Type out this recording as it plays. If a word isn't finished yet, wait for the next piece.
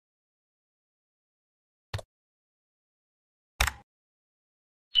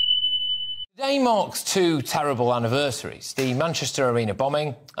Today marks two terrible anniversaries, the Manchester Arena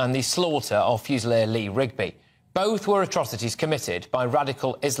bombing and the slaughter of Fusilier Lee Rigby. Both were atrocities committed by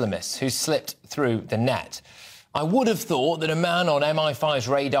radical Islamists who slipped through the net. I would have thought that a man on MI5's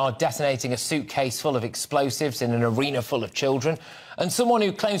radar detonating a suitcase full of explosives in an arena full of children, and someone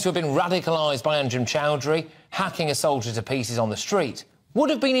who claims to have been radicalised by Anjem Choudhury hacking a soldier to pieces on the street would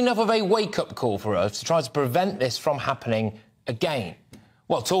have been enough of a wake-up call for us to try to prevent this from happening again.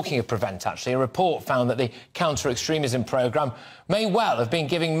 Well, talking of prevent, actually, a report found that the counter-extremism programme may well have been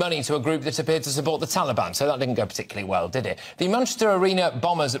giving money to a group that appeared to support the Taliban, so that didn't go particularly well, did it? The Manchester Arena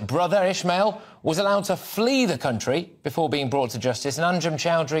bomber's brother, Ismail, was allowed to flee the country before being brought to justice, and Anjem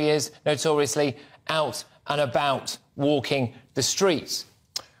Choudhury is notoriously out and about walking the streets.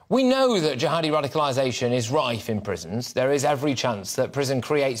 We know that jihadi radicalisation is rife in prisons. There is every chance that prison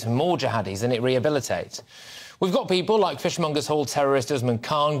creates more jihadis than it rehabilitates. We've got people like Fishmongers Hall terrorist Usman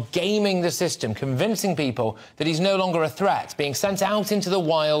Khan gaming the system, convincing people that he's no longer a threat, being sent out into the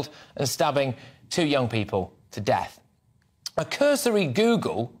wild and stabbing two young people to death. A cursory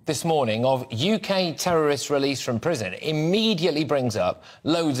Google this morning of UK terrorists released from prison immediately brings up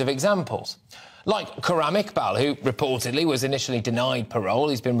loads of examples. Like Karam Iqbal, who reportedly was initially denied parole.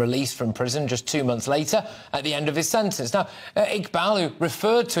 He's been released from prison just 2 months later at the end of his sentence. Now, Iqbal, who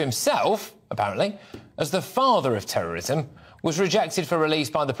referred to himself, apparently, as the father of terrorism, was rejected for release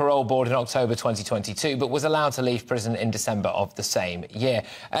by the parole board in October 2022, but was allowed to leave prison in December of the same year.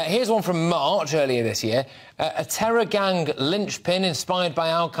 Here's one from March earlier this year. A terror gang linchpin inspired by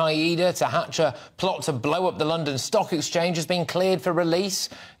Al-Qaeda to hatch a plot to blow up the London Stock Exchange has been cleared for release.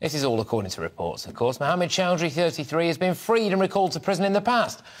 This is all according to reports, of course. Mohammed Choudhury, 33, has been freed and recalled to prison in the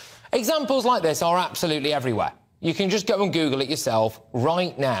past. Examples like this are absolutely everywhere. You can just go and Google it yourself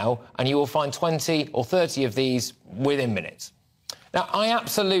right now and you will find 20 or 30 of these within minutes. Now, I want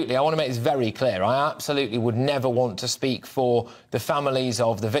to make this very clear, I absolutely would never want to speak for the families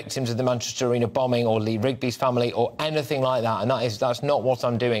of the victims of the Manchester Arena bombing or Lee Rigby's family or anything like that, and that's not what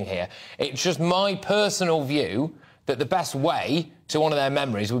I'm doing here. It's just my personal view that the best way to honour their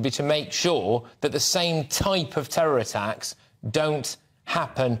memories would be to make sure that the same type of terror attacks don't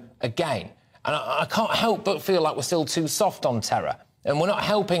happen again. And I can't help but feel like we're still too soft on terror. And we're not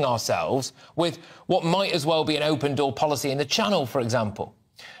helping ourselves with what might as well be an open-door policy in the Channel, for example.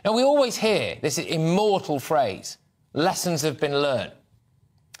 Now, we always hear this immortal phrase, lessons have been learnt.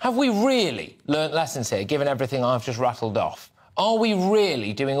 Have we really learnt lessons here, given everything I've just rattled off? Are we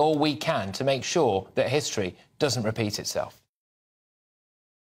really doing all we can to make sure that history doesn't repeat itself?